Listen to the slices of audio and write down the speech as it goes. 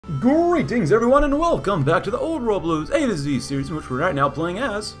Greetings everyone and welcome back to the Old World Blues A to Z series in which we're right now playing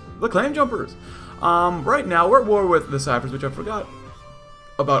as the Claim Jumpers. Right now we're at war with the Ciphers, which I forgot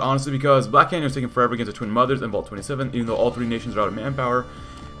about honestly because Black Canyon is taking forever against the Twin Mothers and Vault 27, even though all three nations are out of manpower.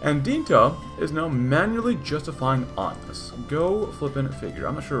 And Dinta is now manually justifying on us. Go flippin' figure.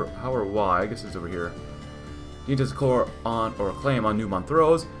 I'm not sure how or why. I guess it's over here. Dinta's core on or claim on new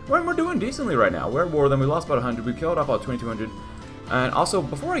Monthros. When we're doing decently right now. We're at war with them. We lost about 100. We killed off about 2,200. And also,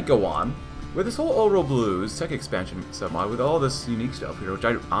 before I go on, with this whole Old World Blues tech expansion submod, with all this unique stuff here, which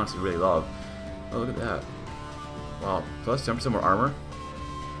I honestly really love. Oh, look at that. Wow, plus 10% more armor.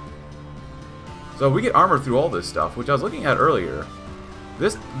 So we get armor through all this stuff, which I was looking at earlier. The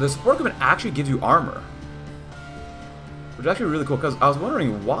support equipment actually gives you armor. Which is actually really cool, because I was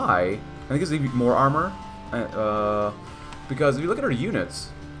wondering why. I think it's even more armor. Because if you look at our units,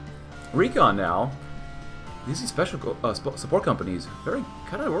 Recon now, these special support companies, very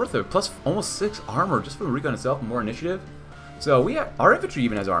kind of worth it. Plus almost 6 armor just for the Recon itself and more initiative. So we have, our infantry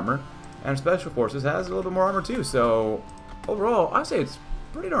even has armor, and Special Forces has a little bit more armor too. So overall, I'd say it's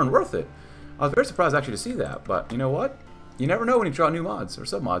pretty darn worth it. I was very surprised actually to see that, but you know what? You never know when you try out new mods or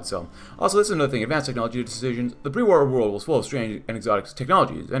sub-mods. So also, this is another thing: advanced technology decisions. The pre-war world was full of strange and exotic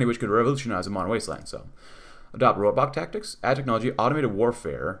technologies, any which could revolutionize a modern wasteland. So adopt robot tactics, add technology, automated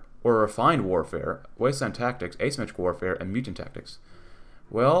warfare, or refined warfare, wasteland tactics, asymmetric warfare, and mutant tactics.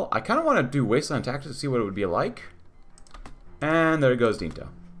 Well, I kind of want to do wasteland tactics to see what it would be like. And there goes Dinta.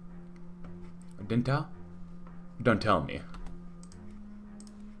 Dinta? Don't tell me.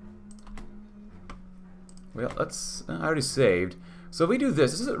 Well, let's... I already saved. So if we do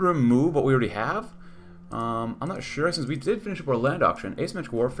this, does it remove what we already have? I'm not sure, since we did finish up our land auction.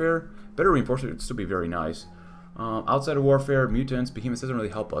 Asymmetric warfare, better reinforcement would still be very nice. Outside of warfare, mutants, behemoths doesn't really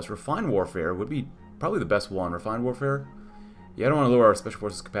help us. Refined warfare would be probably the best one. Refined warfare? Yeah, I don't want to lower our special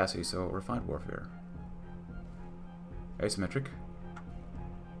forces capacity, so refined warfare. Asymmetric.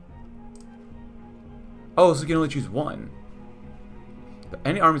 Oh, so you can only choose one. But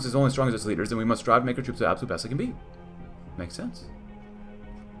any army is only as strong as its leaders, then we must strive to make our troops the absolute best they can be. Makes sense.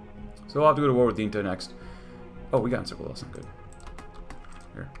 So I'll have to go to war with Dinta next. Oh, we got encircled. That's not good.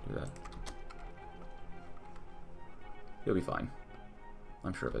 Here, do that. You'll be fine.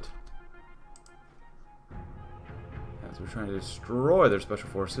 I'm sure of it. As we're trying to destroy their special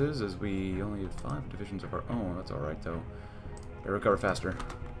forces, as we only have 5 divisions of our own. That's alright, though. Gotta recover faster.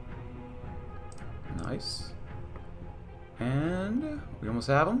 Nice. And we almost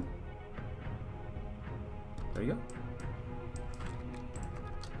have them. There you go.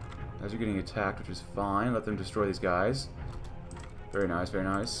 As you're getting attacked, which is fine. Let them destroy these guys. Very nice, very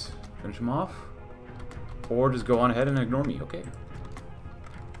nice. Finish them off. Or just go on ahead and ignore me. Okay.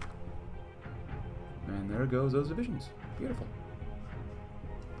 And there goes those divisions. Beautiful.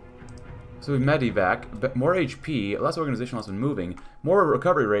 So we medivac, more HP, less organization loss when moving, more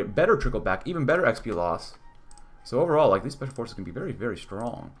recovery rate, better trickle back, even better XP loss. So overall, like, these special forces can be very, very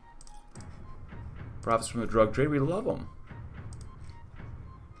strong. Profits from the drug trade, we love them.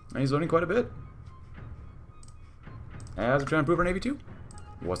 And he's loading quite a bit. As we're trying to improve our Navy too.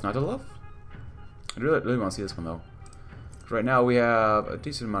 What's not to love? I really want to see this one though. Right now we have a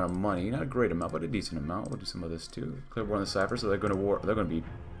decent amount of money, not a great amount, but a decent amount. We'll do some of this too. Clear war on the Ciphers, so they're going to war. They're going to be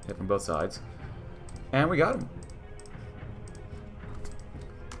hit from both sides, and we got them.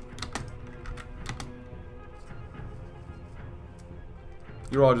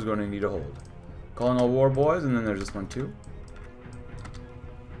 You're all just going to need a hold. Calling all war boys, and then there's this one too.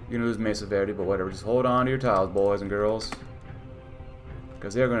 You're going to lose May severity, but whatever. Just hold on to your tiles, boys and girls,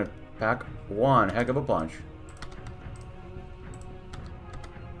 because they're going to pack one heck of a punch.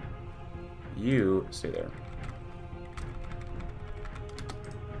 You stay there.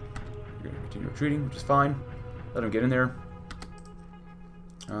 You're going to continue retreating, which is fine. Let them get in there.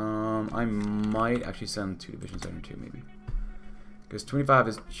 I might actually send 2 divisions under 2, maybe. Because 25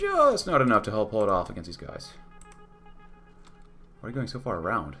 is just not enough to help pull it off against these guys. Why are you going so far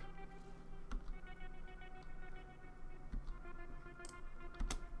around?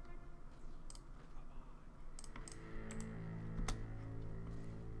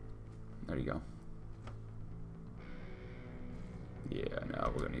 There you go. Yeah,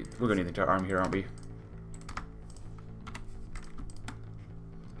 no, we're gonna need the entire army here, aren't we?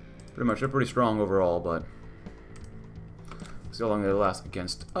 Pretty much, they're pretty strong overall, but see how long they last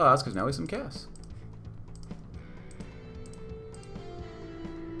against us, because now we have some chaos.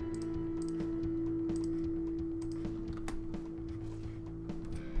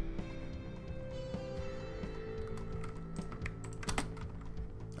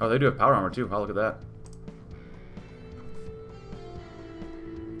 Oh, they do have power armor too. Oh, look at that.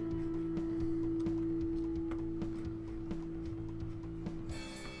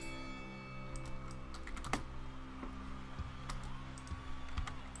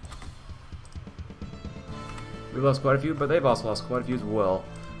 We lost quite a few, but they've also lost quite a few as well.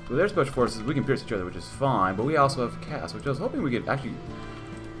 So their special forces, we can pierce each other, which is fine, but we also have cast, which I was hoping we could actually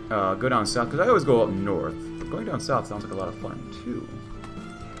go down south, because I always go up north. But going down south sounds like a lot of fun, too.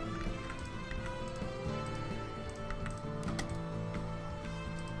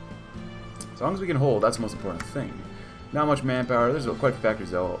 As long as we can hold, that's the most important thing. Not much manpower. There's quite a few factories,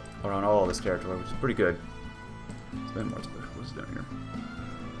 though, around all this territory, which is pretty good. Spend more special forces down here.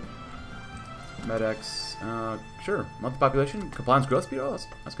 Medex, sure. Monthly population, compliance growth speed, oh,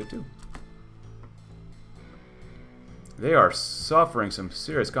 that's good too. They are suffering some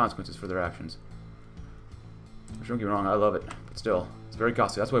serious consequences for their actions. Which, don't get me wrong, I love it, but still, it's very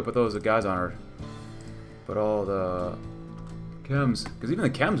costly. That's why I put those guys on her. Put all the chems, because even the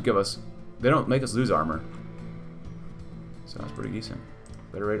chems give us, they don't make us lose armor. So that's pretty decent.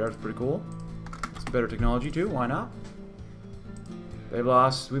 Better radar is pretty cool. Some better technology too, why not? We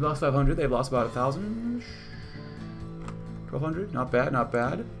lost 500, they've lost about 1,000, 1,200, not bad, not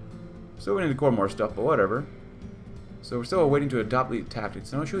bad. Still waiting to core more stuff, but whatever. So we're still waiting to adopt lead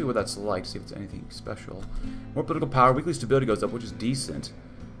tactics, and I'll show you what that's like, see if it's anything special. More political power, weekly stability goes up, which is decent.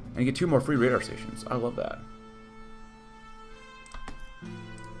 And you get 2 more free radar stations, I love that.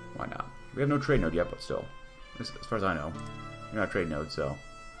 Why not? We have no trade node yet, but still. As far as I know. You're not a trade node, so.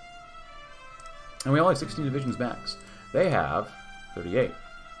 And we only have 16 divisions max. They have 38.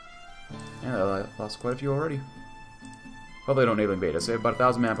 And they lost quite a few already. Hopefully they don't naval invade us. They have about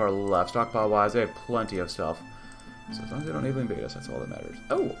 1,000 manpower left. Stockpile-wise, they have plenty of stuff. So as long as they don't naval invade us, that's all that matters.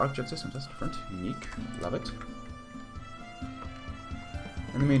 Oh, arcjet systems. That's different. Unique. Love it.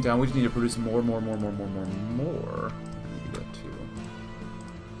 In the meantime, we just need to produce more. I need to get to...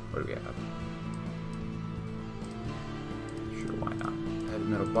 What do we have? Sure, why not? Heavy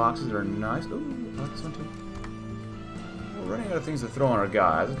metal boxes are nice. Ooh, I like this one too. We're running out of things to throw on our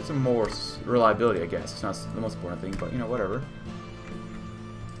guys. Let's get some more reliability, I guess. It's not the most important thing, but, you know, whatever.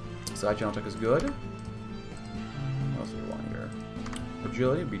 Side channel tech is good. What else do we want here?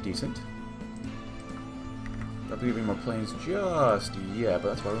 Agility would be decent. Not to give any more planes just yet, but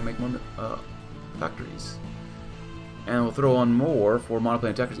that's why we'll make more factories. And we'll throw on more for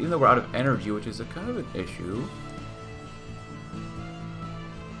monoplane attackers, even though we're out of energy, which is a kind of an issue.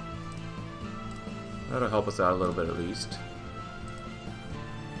 That'll help us out a little bit at least.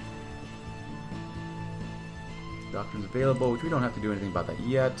 Doctrines available, which we don't have to do anything about that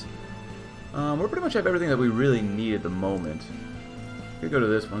yet. We're pretty much have everything that we really need at the moment. We could go to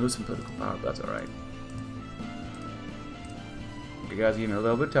this one, lose some political power, but that's alright. You guys getting a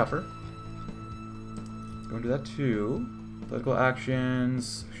little bit tougher. Go into that too. Political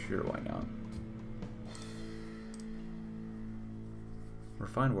actions, sure, why not?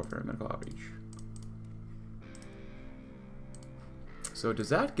 Refined warfare, medical outreach. So does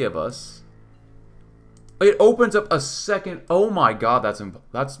that give us? It opens up a second. Oh my God, that's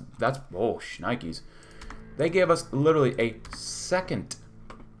oh shnikes. They gave us literally a second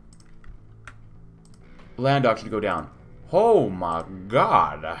land auction to go down. Oh my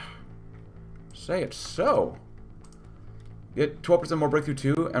God. Say it so. Get 12% more breakthrough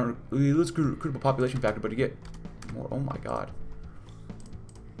too, and we lose critical population factor, but you get more. Oh my God.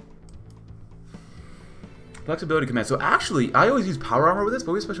 Flexibility command. So actually, I always use power armor with this,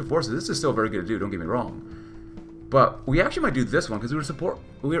 but we have special forces. This is still very good to do, don't get me wrong. But we actually might do this one because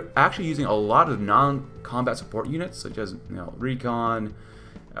we're actually using a lot of non-combat support units, such as, you know, recon,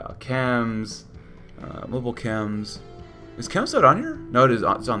 chems, mobile chems. Is chem still on here? No, it is.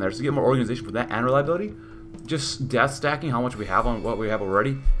 It's on there. So to get more organization for that and reliability, just death stacking how much we have on what we have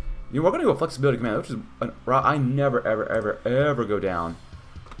already. You know, we're gonna go flexibility command, which is I never ever go down.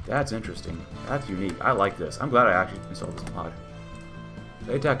 That's interesting. That's unique. I like this. I'm glad I actually installed this mod.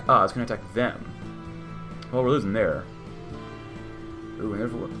 They attack us, gonna attack them. Well, we're losing there. Ooh, and they're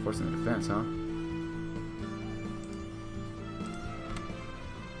forcing the defense, huh?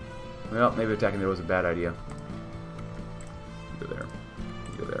 Well, maybe attacking there was a bad idea. Go there.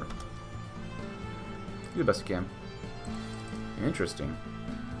 Go there. Do the best you can. Interesting.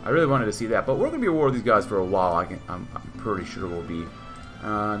 I really wanted to see that, but we're gonna be at war with these guys for a while. I'm pretty sure we'll be.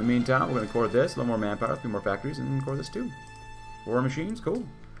 In the meantime, we're going to core this, a little more manpower, a few more factories, and core this too. War machines, cool.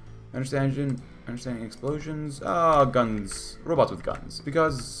 Understanding explosions, guns, robots with guns.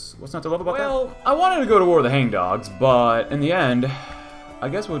 Because, what's not to love about that? Well, I wanted to go to war with the hangdogs, but in the end, I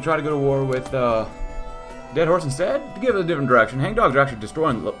guess we'll try to go to war with Dead Horse instead, to give it a different direction. Hangdogs are actually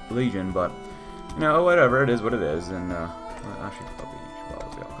destroying Legion, but, you know, whatever, it is what it is, and, well, actually, probably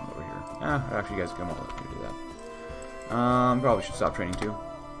all come over here. Actually, you guys come over here to do that. Probably should stop training too.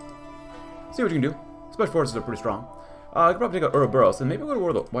 See what you can do. Special forces are pretty strong. I could probably take out Ouroboros, and maybe go to War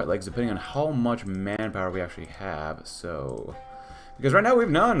of the White Legs, depending on how much manpower we actually have. So, because right now we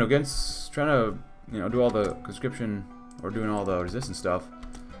have none against trying to, you know, do all the conscription or doing all the resistance stuff.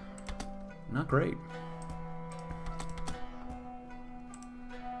 Not great.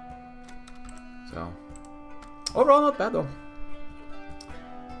 So, overall, not bad though.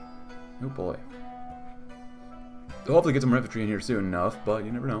 Oh boy. They'll hopefully get some infantry in here soon enough, but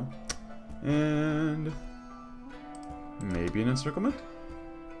you never know. And maybe an encirclement?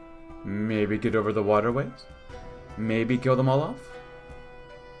 Maybe get over the waterways? Maybe kill them all off?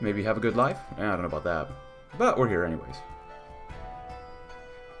 Maybe have a good life? I don't know about that. But we're here anyways.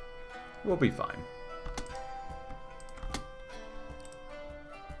 We'll be fine.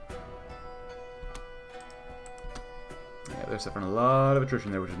 Yeah, they're suffering a lot of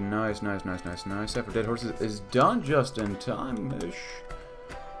attrition there, which is nice, nice, nice, nice, nice. Set for dead horses is done just in time-ish.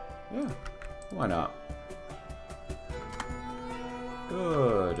 Yeah, why not?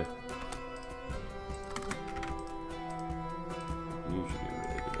 Good. You should be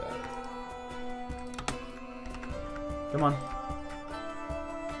really good at it. Come on.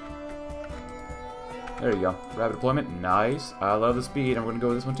 There you go. Rapid deployment. Nice. I love the speed. I'm going to go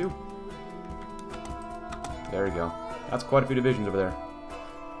with this one too. There you go. That's quite a few divisions over there.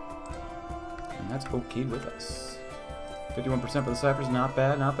 And that's okay with us. 51% for the ciphers. Not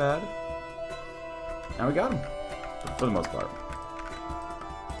bad, not bad. And we got them. For the most part.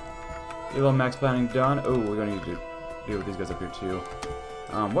 Elo max planning done. Oh, we're going to need to deal with these guys up here too.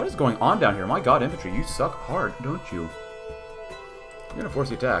 What is going on down here? My god, infantry, you suck hard, don't you? You're going to force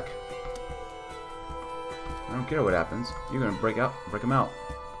the attack. I don't care what happens. You're going to break them out.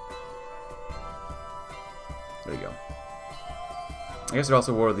 There you go. I guess there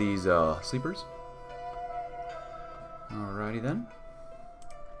also were these sleepers. Alrighty then.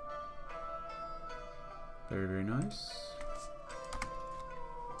 Very, very nice.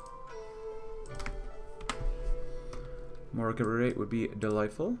 More recovery rate would be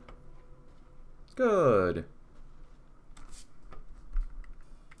delightful. Good.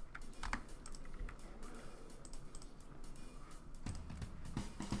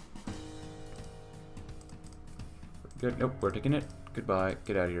 Good. Nope, we're taking it. Goodbye.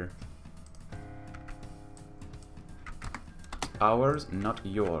 Get out of here. Ours, not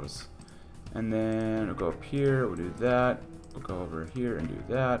yours. And then we'll go up here. We'll do that. We'll go over here and do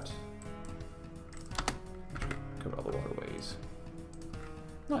that. Cover all the waterways.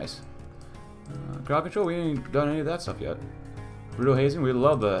 Nice. Crowd control, we ain't done any of that stuff yet. Brutal hazing, we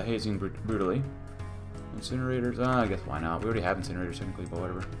love the hazing brutally. Incinerators, I guess why not? We already have incinerators technically, but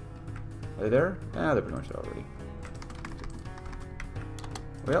whatever. Are they there? Yeah, they're pretty much there already.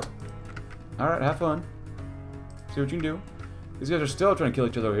 Well, alright, have fun. See what you can do. These guys are still trying to kill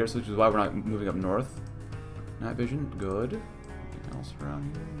each other over here, so which is why we're not moving up north. Night vision, good. Anything else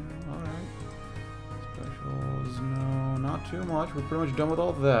around here? No, alright. Specials, no, not too much. We're pretty much done with all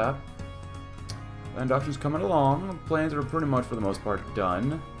of that. Land auction's coming along. Planes are pretty much, for the most part,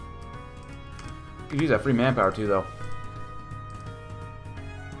 done. You could use that free manpower too, though.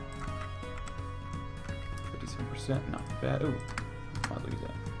 57%, not bad. Ooh, might as well use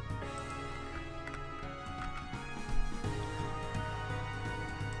that.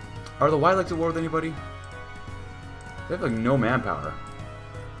 Are the White Legs at war with anybody? They have like no manpower.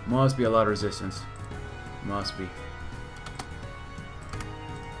 Must be a lot of resistance. Must be.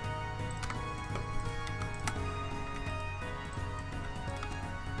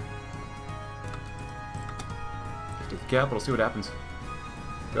 Take the capital, see what happens.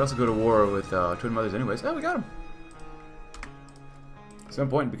 We also go to war with Twin Mothers anyways. Oh, we got them! At some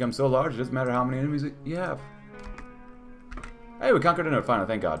point it becomes so large it doesn't matter how many enemies you have. Hey, we conquered another final,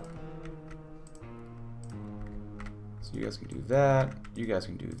 thank God. So you guys can do that. You guys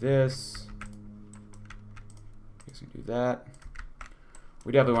can do this. You guys can do that.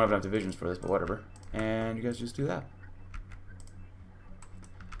 We definitely won't have enough divisions for this, but whatever. And you guys just do that.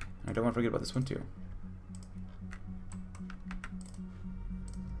 I don't want to forget about this one too.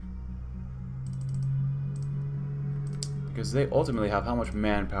 Because they ultimately have how much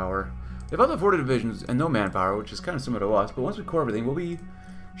manpower? They have up to 40 divisions and no manpower, which is kind of similar to us. But once we core everything,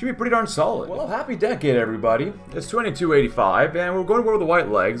 should be pretty darn solid. Well, happy decade, everybody. It's 2285, and we're going to war with the White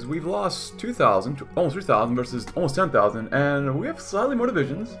Legs. We've lost 2,000, almost 3,000 versus almost 10,000, and we have slightly more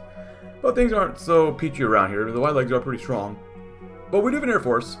divisions. But things aren't so peachy around here. The White Legs are pretty strong. But we do have an Air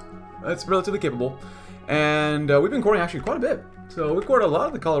Force. It's relatively capable. And we've been coring actually quite a bit. So we've cored a lot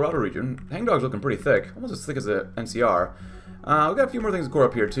of the Colorado region. Hangdog's looking pretty thick, almost as thick as the NCR. We've got a few more things to core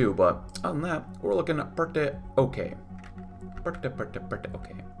up here too, but other than that, we're looking pretty okay. Pretty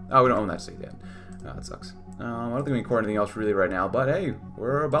okay. Oh, we don't own that state yet. Oh, that sucks. I don't think we can core anything else really right now, but hey,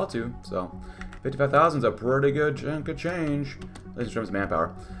 we're about to. So, 55,000 is a pretty good chunk of change, at least in terms of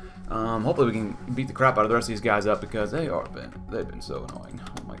manpower. Hopefully we can beat the crap out of the rest of these guys up because they've been so annoying.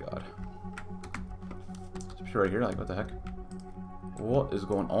 Oh my god. Right here, like what the heck? What is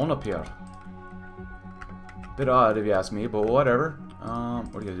going on up here? Bit odd if you ask me, but whatever.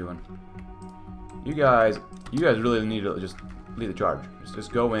 What are you guys doing? You guys really need to just lead the charge.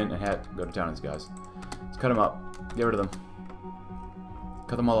 Just go in and go to town on these guys. Let's cut them up. Get rid of them.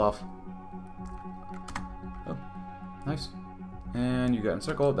 Cut them all off. Oh, nice. And you got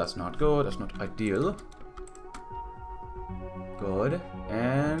encircled. That's not good. That's not ideal. Good.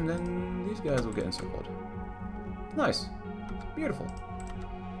 And then these guys will get encircled. Nice. Beautiful.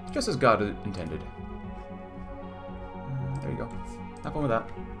 Just as God intended. There you go. Have fun with that.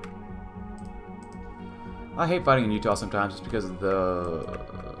 I hate fighting in Utah sometimes just because the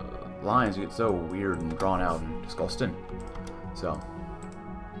lines get so weird and drawn out and disgusting. So.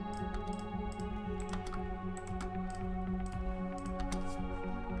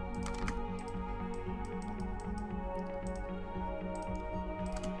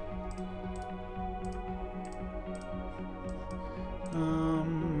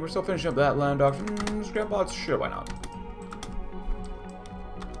 We're still finishing up that land auction. Scrap bots? Sure, why not?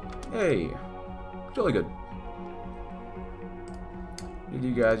 Hey. Jolly good.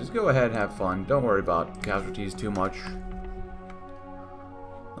 You guys just go ahead and have fun. Don't worry about casualties too much.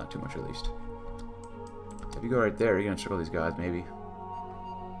 Not too much, at least. So if you go right there, you're gonna encircle these guys, maybe.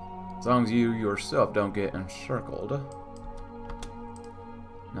 As long as you yourself don't get encircled.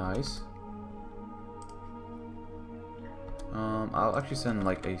 Nice. I'll actually send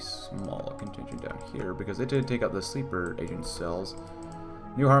like a small contingent down here because they did take out the sleeper agent cells.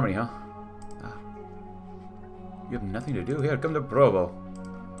 New Harmony, huh? Ah. You have nothing to do here. Come to Provo.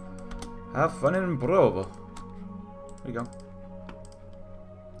 Have fun in Provo. There you go.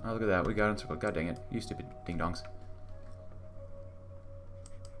 Oh, look at that. We got encircled. God dang it. You stupid ding-dongs.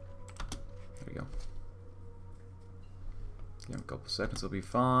 There you go. Give him a couple seconds. They'll be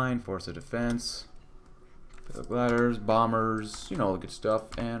fine. Force of defense. The gliders, bombers, you know, all the good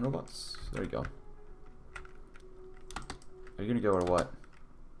stuff, and robots. There you go. Are you gonna go or what?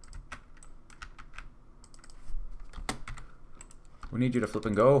 We need you to flip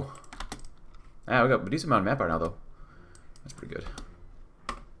and go. Ah, we got a decent amount of manpower now, though. That's pretty good.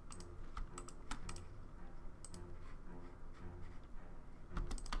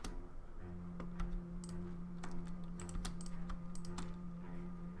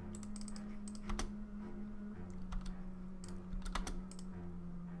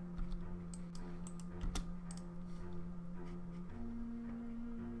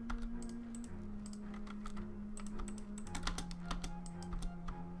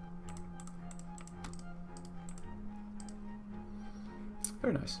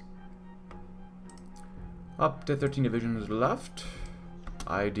 Very nice. Up to 13 divisions left.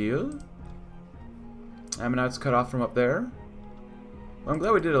 Ideal. Ammonites cut off from up there. Well, I'm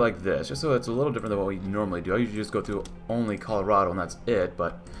glad we did it like this, just so it's a little different than what we normally do. I usually just go through only Colorado and that's it,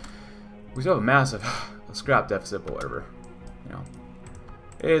 but we still have a massive scrap deficit, but whatever. You know,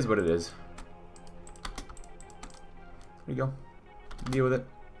 it is what it is. There you go. Deal with it.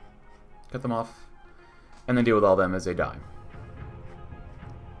 Cut them off. And then deal with all them as they die.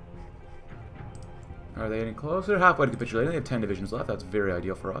 Are they any closer? Halfway to capitulating. They have 10 divisions left. That's very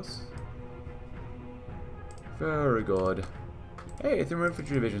ideal for us. Very good. Hey, 3 more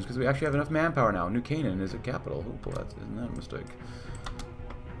infantry divisions because we actually have enough manpower now. New Canaan is a capital. Oh boy, isn't that a mistake?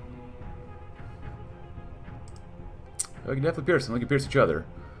 We can definitely pierce them. We can pierce each other.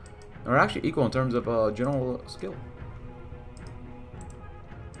 And we're actually equal in terms of general skill.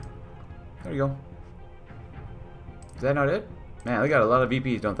 There you go. Is that not it? Man, they got a lot of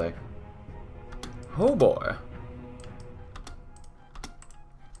VPs, don't they? Oh boy.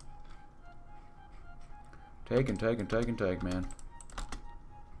 Take and take and take and take, man.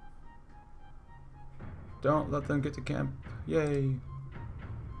 Don't let them get to camp. Yay.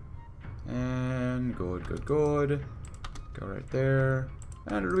 And good, good, good. Go right there.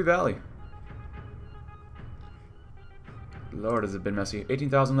 And Ruby Valley. Lord, has it been messy.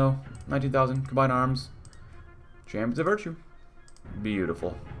 18,000 though. 19,000. Combined arms. Champions of Virtue.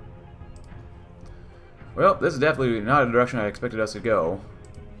 Beautiful. Well, this is definitely not a direction I expected us to go.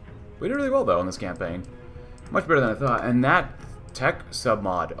 We did really well, though, in this campaign. Much better than I thought. And that tech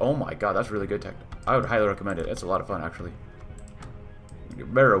sub-mod, oh my god, that's really good tech. I would highly recommend it. It's a lot of fun, actually. You do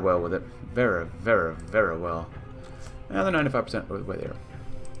very well with it. Very, very, very well. And they're 95% of the way there.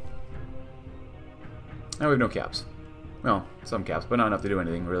 And we have no caps. Well, some caps, but not enough to do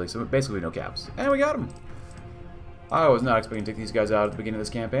anything, really. So basically no caps. And we got them! I was not expecting to take these guys out at the beginning of this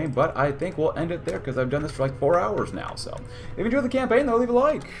campaign, but I think we'll end it there because I've done this for like 4 hours now. So if you enjoyed the campaign, though, leave a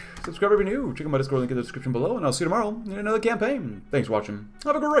like. Subscribe if you're new. Check out my Discord link in the description below, and I'll see you tomorrow in another campaign. Thanks for watching.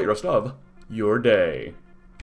 Have a great rest of your day.